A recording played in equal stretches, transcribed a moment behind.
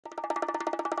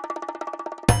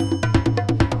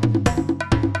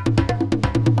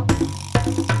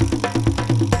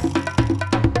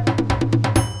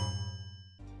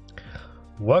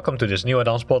Welcome to this new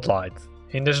Addon Spotlight.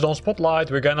 In this Addon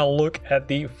Spotlight we're gonna look at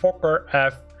the Fokker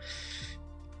F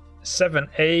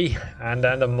VII and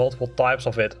then the multiple types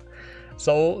of it.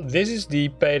 So this is the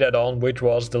paid add-on which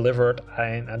was delivered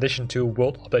in addition to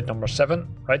World Update number 7,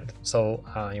 right? So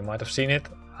you might have seen it.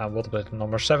 World Update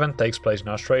number 7 takes place in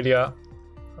Australia.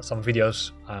 Some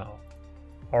videos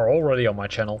are already on my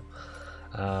channel.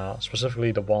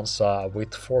 Specifically the ones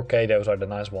with 4K, those are the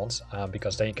nice ones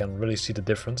because then you can really see the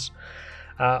difference.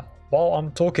 While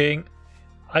I'm talking,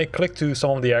 I clicked to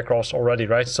some of the aircrafts already,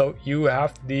 right? So you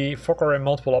have the Fokker in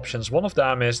multiple options. One of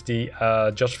them is the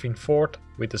Josephine Ford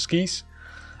with the skis.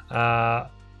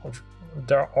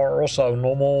 There are also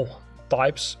normal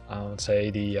types. I would say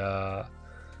the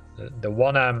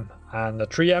 1M and the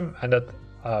 3M, and that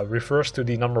refers to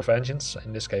the number of engines.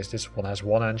 In this case, this one has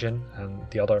 1 engine, and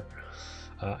the other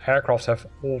aircrafts have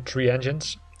all 3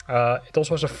 engines. It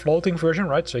also has a floating version,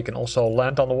 right? So you can also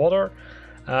land on the water.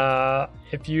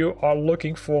 If you are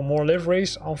looking for more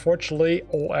liveries, unfortunately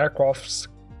all aircrafts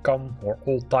come, or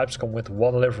all types come with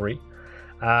 1 livery.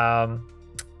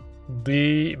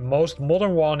 The most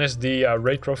modern one is the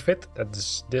retrofit,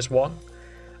 that's this one.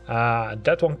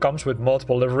 That one comes with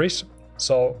multiple liveries,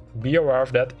 so be aware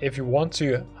of that. If you want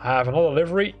to have another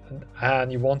livery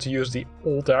and you want to use the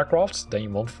old aircrafts, then you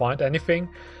won't find anything.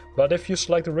 But if you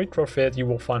select the retrofit, you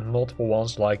will find multiple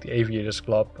ones like the Aviators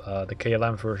Club, the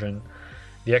KLM version,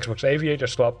 the Xbox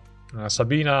Aviators Club,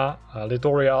 Sabina,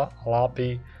 Littoria,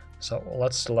 Lapi. So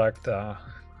let's select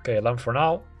KLM for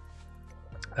now.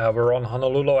 We're on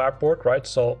Honolulu Airport, right?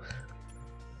 So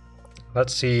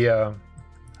let's see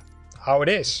how it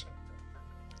is.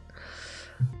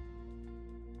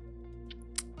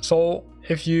 So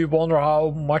if you wonder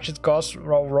how much it costs,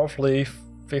 roughly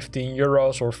 15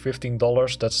 euros or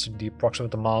 $15, that's the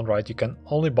approximate amount, right? You can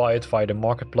only buy it via the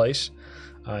marketplace.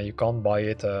 You can't buy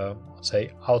it,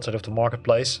 say, outside of the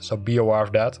marketplace, so be aware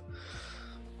of that.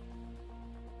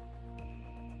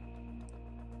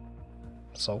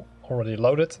 So already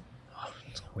loaded.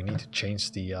 We need to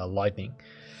change the lighting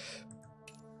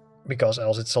because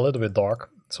else it's a little bit dark.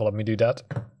 So let me do that.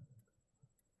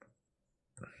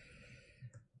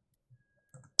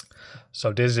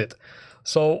 So this is it.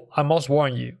 So I must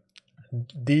warn you,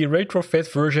 the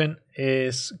retrofit version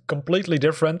is completely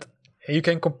different. You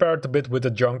can compare it a bit with the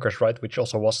Junkers, right, which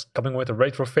also was coming with a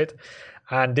retrofit,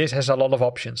 and this has a lot of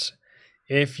options.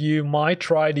 If you might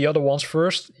try the other ones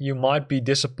first, you might be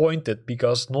disappointed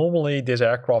because normally this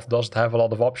aircraft doesn't have a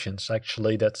lot of options.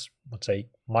 Actually, that's, let's say,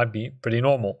 might be pretty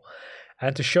normal.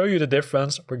 And to show you the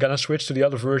difference, we're gonna switch to the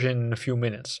other version in a few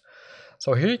minutes.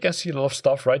 So here you can see a lot of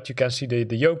stuff, right? You can see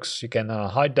the yokes, you can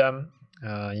hide them.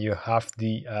 You have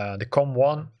the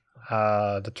COM1,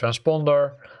 the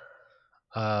transponder,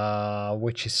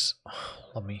 which is,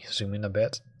 let me zoom in a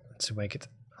bit to make it,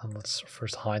 and let's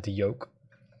first hide the yoke.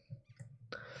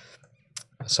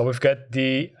 So we've got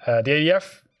the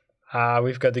ADF,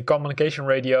 we've got the communication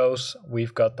radios,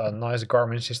 we've got a nice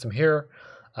Garmin system here,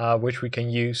 which we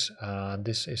can use.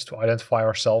 This is to identify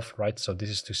ourselves, right? So this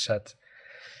is to set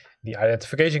the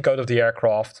identification code of the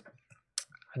aircraft.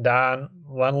 And then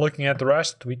when looking at the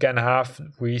rest,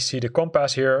 we see the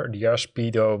compass here, the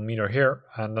airspeedometer here,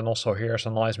 and then also here's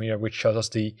a nice meter which shows us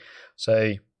the,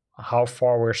 say, how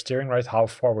far we're steering, right, how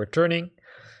far we're turning.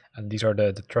 And these are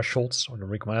the thresholds, or the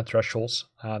recommended thresholds.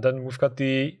 Then we've got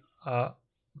the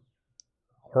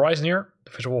horizon here,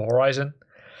 the visual horizon.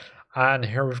 And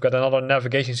here we've got another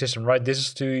navigation system, right? This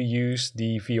is to use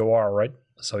the VOR, right?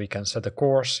 So you can set the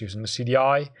course using the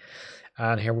CDI.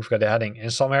 And here we've got the heading.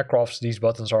 In some aircrafts, these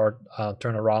buttons are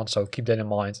turned around, so keep that in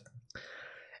mind.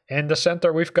 In the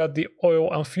center, we've got the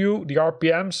oil and fuel, the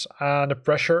RPMs, and the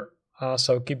pressure.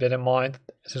 So keep that in mind.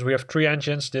 Since we have 3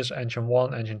 engines, this engine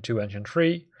 1, engine 2, engine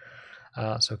 3.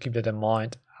 So keep that in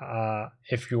mind.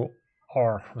 If you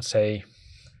are, let's say,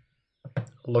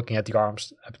 looking at the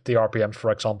RPMs, for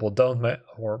example, don't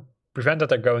or prevent that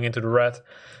they're going into the red.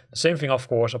 The same thing, of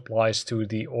course, applies to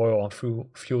the oil and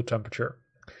fuel temperature.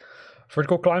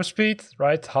 Vertical climb speed,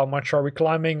 right? How much are we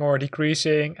climbing or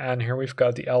decreasing? And here we've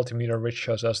got the altimeter, which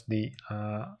shows us the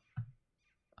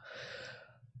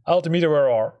altimeter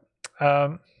error.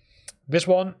 This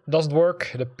one doesn't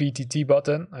work, the PTT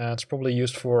button. It's probably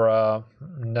used for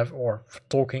for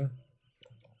talking.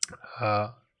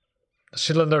 The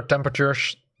cylinder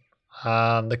temperatures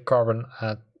and the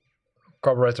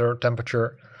carburetor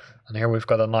temperature. And here we've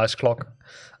got a nice clock.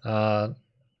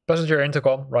 Passenger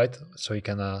intercom, right? So you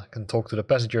can talk to the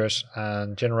passengers,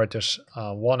 and generators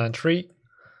 1 and 3.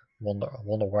 Wonder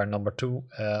where number 2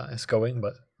 is going,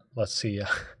 but let's see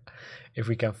if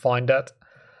we can find that.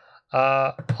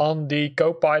 On the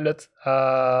co-pilot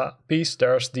piece,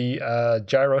 there's the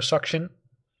gyro suction,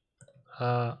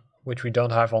 which we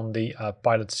don't have on the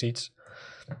pilot seats.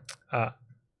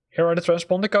 Here are the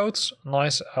transponder codes.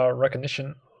 Nice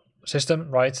recognition system,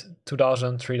 right?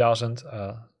 2000, 3000,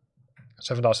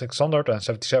 7600 and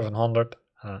 7700.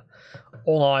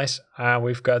 All nice. And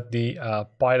we've got the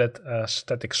pilot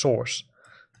static source.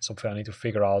 Something I need to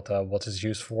figure out what it's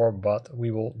used for, but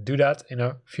we will do that in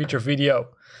a future video.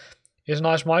 Here's a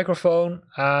nice microphone,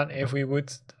 and if we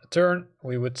would turn,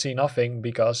 we would see nothing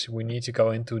because we need to go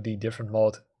into the different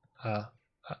mode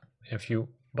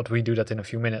but we do that in a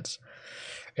few minutes.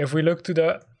 If we look to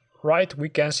the right, we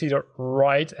can see the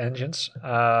right engines.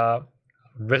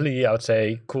 Really, I would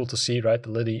say cool to see, right?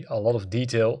 Really a lot of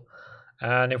detail.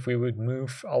 And if we would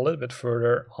move a little bit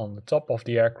further on the top of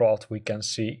the aircraft, we can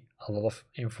see a lot of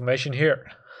information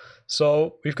here.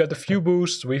 So we've got the fuel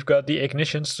boost, we've got the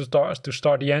ignitions to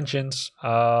start the engines.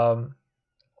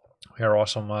 Here are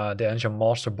some the engine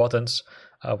master buttons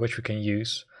which we can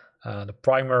use. The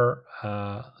primer,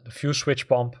 the fuel switch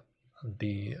pump,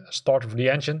 the start of the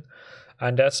engine,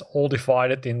 and that's all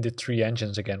divided in the 3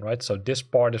 engines again, right? So this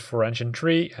part is for engine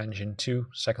 3, engine 2,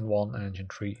 second one, and engine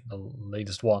 3, the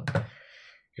latest one.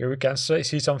 Here we can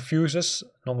see some fuses.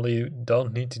 Normally you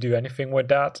don't need to do anything with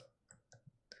that.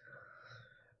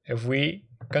 If we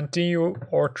continue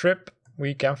our trip,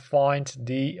 we can find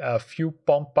the fuel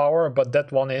pump power, but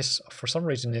that one is, for some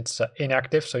reason, it's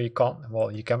inactive, so you can't,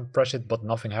 well, you can press it, but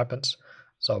nothing happens.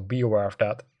 So be aware of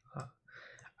that.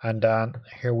 And then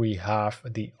here we have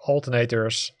the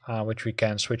alternators, which we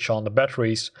can switch on the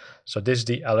batteries. So this is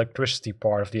the electricity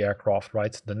part of the aircraft,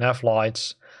 right? The nav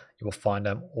lights, you will find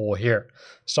them all here.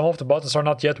 Some of the buttons are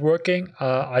not yet working.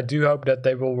 I do hope that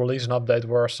they will release an update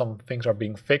where some things are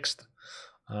being fixed.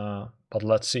 But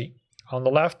let's see. On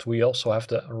the left, we also have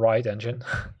the right engine.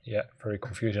 Yeah, very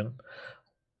confusing.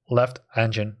 Left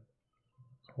engine,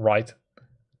 right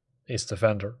is the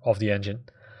vendor of the engine.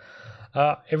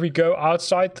 If we go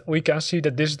outside, we can see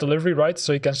that this is delivery, right?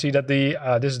 So you can see that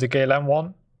this is the KLM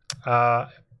one.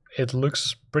 It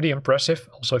looks pretty impressive.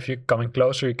 Also, if you're coming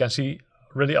closer, you can see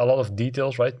really a lot of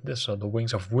details, right? This are the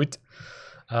wings of wood.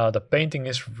 The painting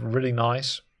is really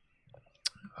nice.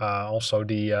 Also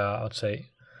the, I would say,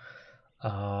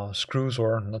 screws,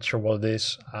 or I'm not sure what it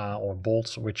is, or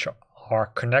bolts, which are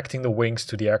connecting the wings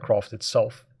to the aircraft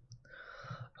itself.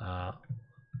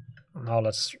 Now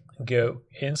let's go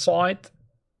inside,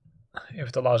 if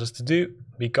it allows us to do,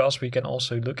 because we can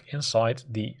also look inside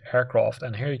the aircraft,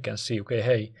 and here you can see, okay,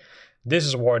 hey, this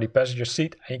is where the passenger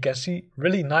seat, and you can see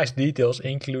really nice details,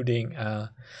 including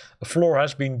the floor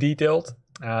has been detailed.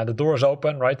 The door is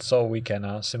open, right? So we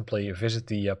can simply visit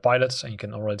the pilots, and you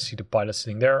can already see the pilot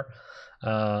sitting there.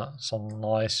 Some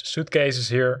nice suitcases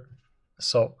here,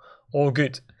 so all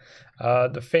good.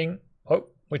 The thing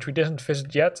which we didn't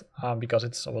visit yet, because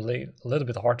it's a little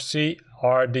bit hard to see,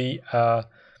 are the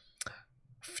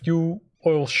fuel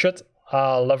oil shut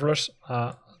levelers.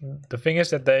 The thing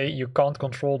is that you can't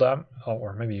control them,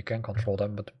 or maybe you can control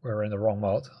them, but we're in the wrong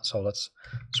mode, so let's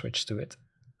switch to it,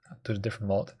 to the different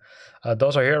mode.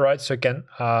 Those are here, right? So you can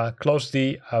close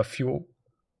the fuel,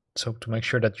 so to make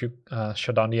sure that you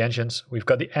shut down the engines. We've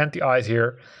got the anti-ice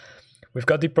here. We've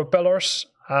got the propellers,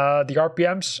 the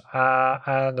RPMs,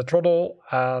 and the throttle,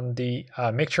 and the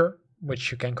mixture,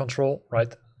 which you can control,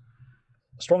 right?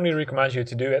 Strongly recommend you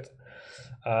to do it.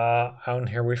 And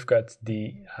here we've got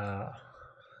the,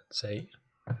 say,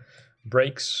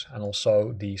 brakes, and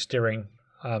also the steering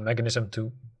mechanism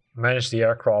to manage the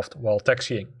aircraft while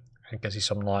taxiing. You can see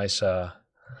some nice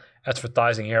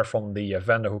advertising here from the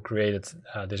vendor who created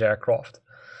this aircraft.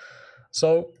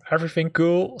 So everything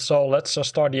cool. So let's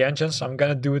start the engines. I'm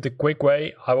gonna do it the quick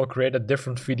way. I will create a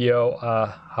different video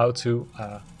how to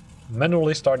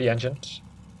manually start the engines.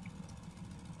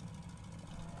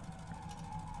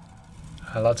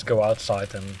 And let's go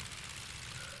outside and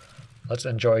let's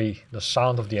enjoy the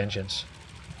sound of the engines.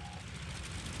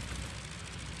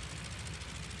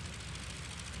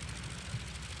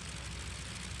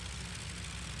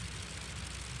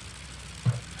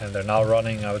 And they're now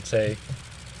running, I would say,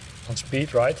 on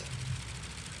speed, right?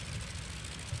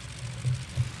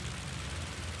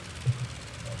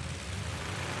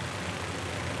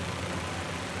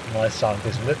 Nice sound,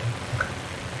 isn't it?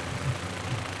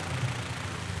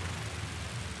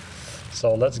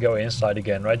 So let's go inside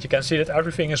again, right? You can see that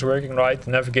everything is working, right?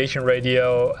 The navigation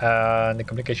radio and the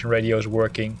communication radio is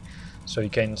working. So you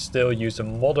can still use the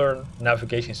modern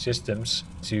navigation systems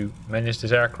to manage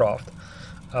this aircraft.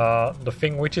 The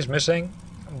thing which is missing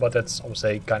but that's, I would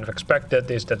say, kind of expected,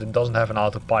 is that it doesn't have an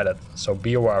autopilot, so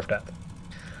be aware of that.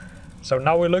 So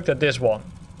now we looked at this one.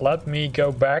 Let me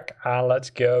go back and let's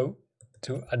go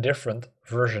to a different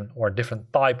version or a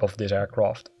different type of this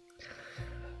aircraft.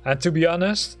 And to be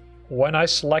honest, when I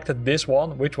selected this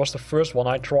one, which was the first one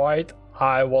I tried,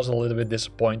 I was a little bit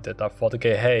disappointed. I thought,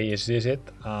 okay, hey, is this it?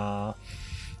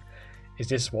 Is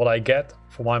this what I get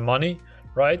for my money,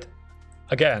 right?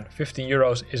 Again, 15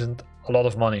 euros isn't a lot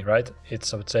of money, right?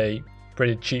 It's, I would say,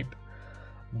 pretty cheap.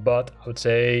 But I would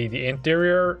say the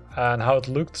interior and how it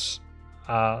looks,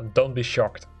 don't be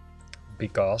shocked,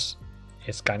 because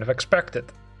it's kind of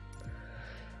expected.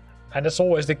 And that's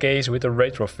always the case with the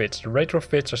retrofits. The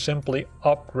retrofits are simply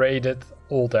upgraded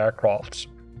old aircrafts.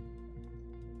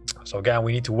 So again,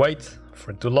 we need to wait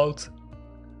for it to load.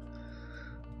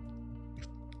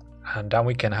 And then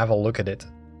we can have a look at it.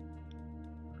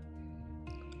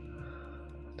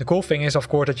 The cool thing is, of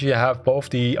course, that you have both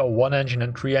the 1 engine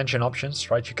and 3 engine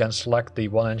options, right? You can select the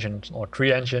 1 engine or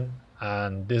 3 engine,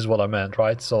 and this is what I meant,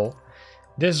 right? So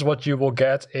this is what you will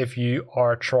get if you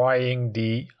are trying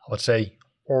the, I would say,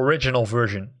 original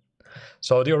version.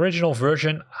 So the original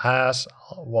version has,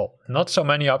 well, not so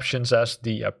many options as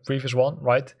the previous one,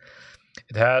 right?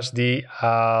 It has the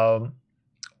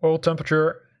oil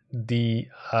temperature, the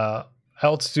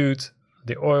altitude,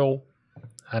 the oil,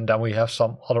 and then we have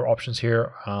some other options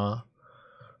here. Not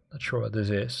sure what this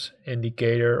is.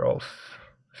 Indicator of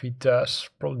VTES,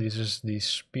 probably this is the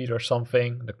speed or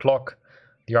something, the clock,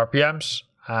 the RPMs,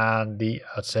 and the,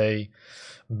 let's say,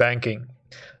 banking.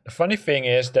 The funny thing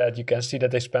is that you can see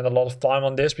that they spend a lot of time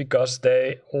on this, because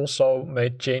they also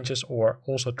made changes or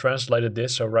also translated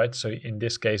this. So right, so in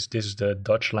this case, this is the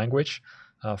Dutch language,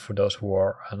 for those who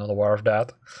are not aware of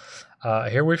that.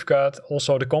 Here we've got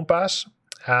also the compass,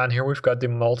 and here we've got the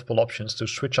multiple options to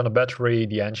switch on the battery,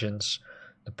 the engines,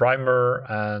 the primer,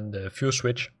 and the fuel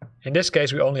switch. In this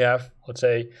case, we only have, let's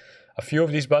say, a few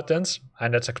of these buttons,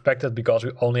 and that's expected because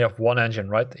we only have 1 engine,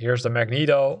 right? Here's the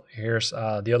magneto, here's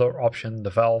the other option, the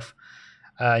valve.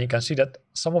 You can see that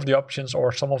some of the options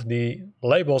or some of the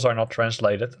labels are not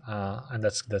translated, and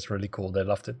that's really cool. They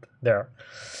left it there.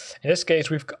 In this case,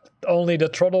 we've got only the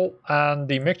throttle and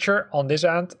the mixture on this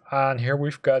end, and here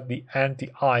we've got the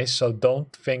anti-ice. So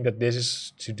don't think that this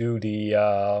is to do the,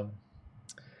 I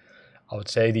would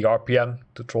say, the RPM,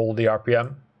 to throttle the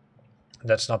RPM.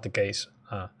 That's not the case.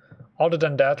 Other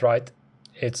than that, right,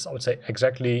 it's, I would say,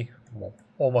 exactly, well,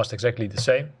 almost exactly the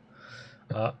same.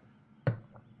 Now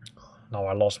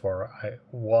I lost where I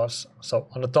was. So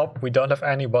on the top, we don't have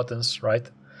any buttons, right?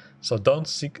 So don't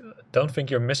think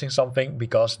you're missing something,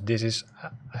 because this is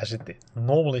as it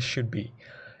normally should be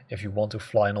if you want to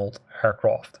fly an old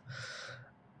aircraft.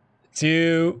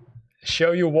 To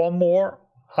show you one more,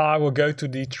 I will go to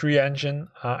the 3 engine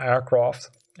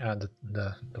aircraft, and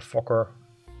the Fokker,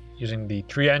 using the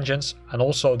 3 engines and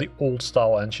also the old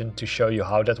style engine to show you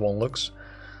how that one looks.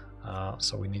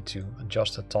 So we need to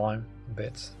adjust the time a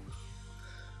bit.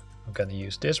 I'm gonna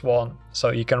use this one. So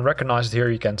you can recognize it here.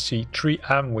 You can see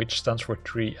 3M, which stands for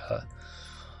 3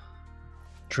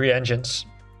 engines.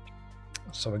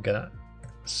 So we're gonna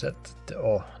set the,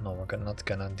 oh no, we're not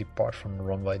gonna depart from the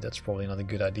runway. That's probably not a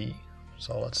good idea.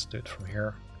 So let's do it from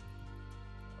here.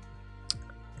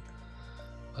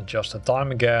 Adjust the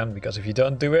time again, because if you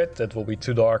don't do it, it will be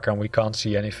too dark and we can't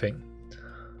see anything.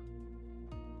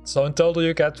 So in total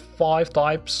you get 5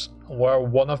 types, where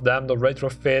one of them, the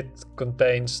retrofit,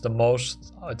 contains the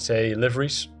most, I'd say,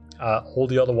 liveries. All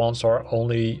the other ones are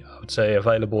only, I would say,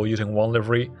 available using 1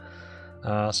 livery.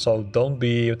 So don't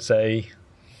be, I would say,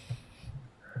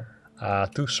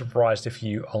 too surprised if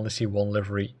you only see 1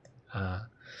 livery.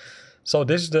 So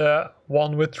this is the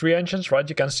one with 3 engines, right?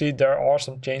 You can see there are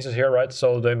some changes here, right?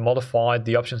 So they modified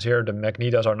the options here. The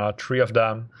magnetos are now 3 of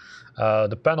them.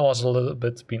 The panel has a little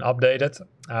bit been updated.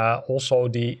 Also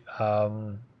the, I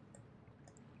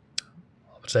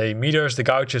would say, meters, the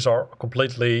gauges are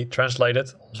completely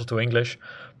translated also to English.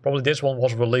 Probably this one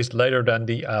was released later than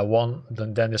the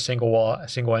than the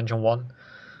single engine one.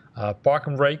 Park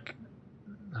and brake.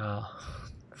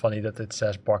 Funny that it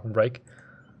says park and brake.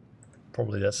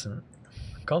 Probably that's an,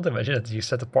 I can't imagine that you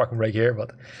set the park and brake here,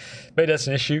 but maybe that's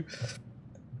an issue.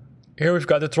 Here we've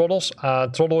got the throttles.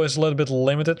 Throttle is a little bit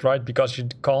limited, right? Because you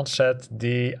can't set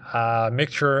the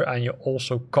mixture, and you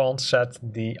also can't set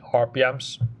the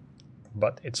RPMs,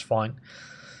 but it's fine.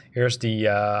 Here's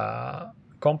the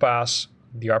compass,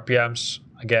 the RPMs,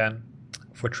 again,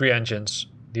 for 3 engines,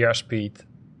 the airspeed,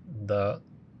 the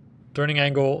turning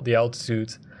angle, the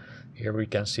altitude. Here we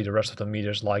can see the rest of the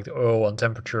meters, like the oil and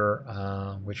temperature,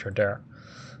 which are there.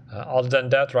 Other than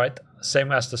that, right,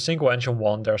 same as the single engine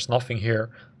one, there's nothing here,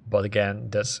 but again,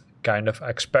 that's kind of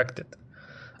expected.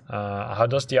 How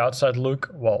does the outside look?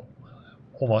 Well,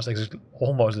 almost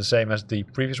the same as the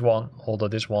previous one, although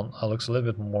this one looks a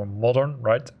little bit more modern,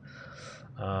 right?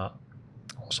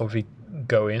 Also, if we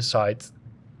go inside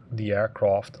the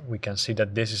aircraft, we can see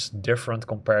that this is different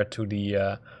compared to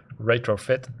the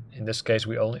retrofit. In this case,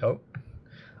 we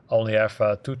only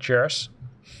have 2 chairs.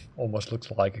 Almost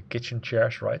looks like a kitchen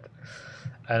chairs, right?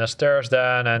 And a stairs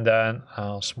then, and then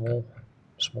small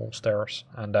stairs,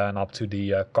 and then up to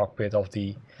the cockpit of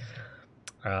the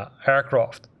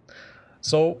aircraft.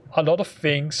 So a lot of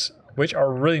things which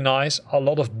are really nice, a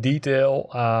lot of detail.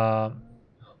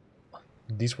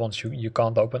 These ones you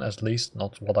can't open, at least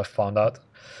not what I found out.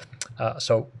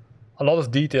 So a lot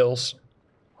of details,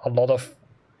 a lot of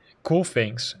cool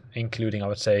things, including I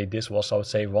would say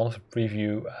one of the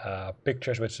preview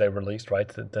pictures which they released, right?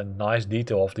 The nice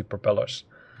detail of the propellers,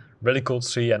 really cool to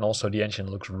see, and also the engine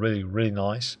looks really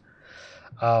nice.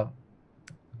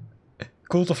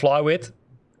 Cool to fly with.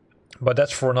 But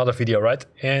that's for another video, right?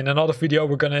 In another video,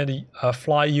 we're gonna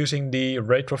fly using the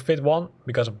retrofit one,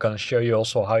 because I'm gonna show you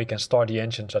also how you can start the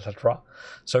engines, etc.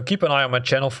 So keep an eye on my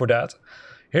channel for that.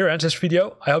 Here ends this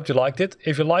video. I hope you liked it.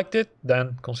 If you liked it,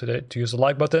 then consider to use the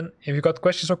like button. If you got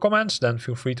questions or comments, then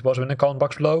feel free to post them in the comment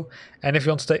box below. And if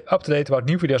you want to stay up to date about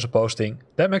new videos I'm posting,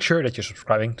 then make sure that you're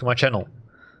subscribing to my channel.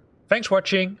 Thanks for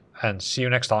watching, and see you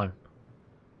next time.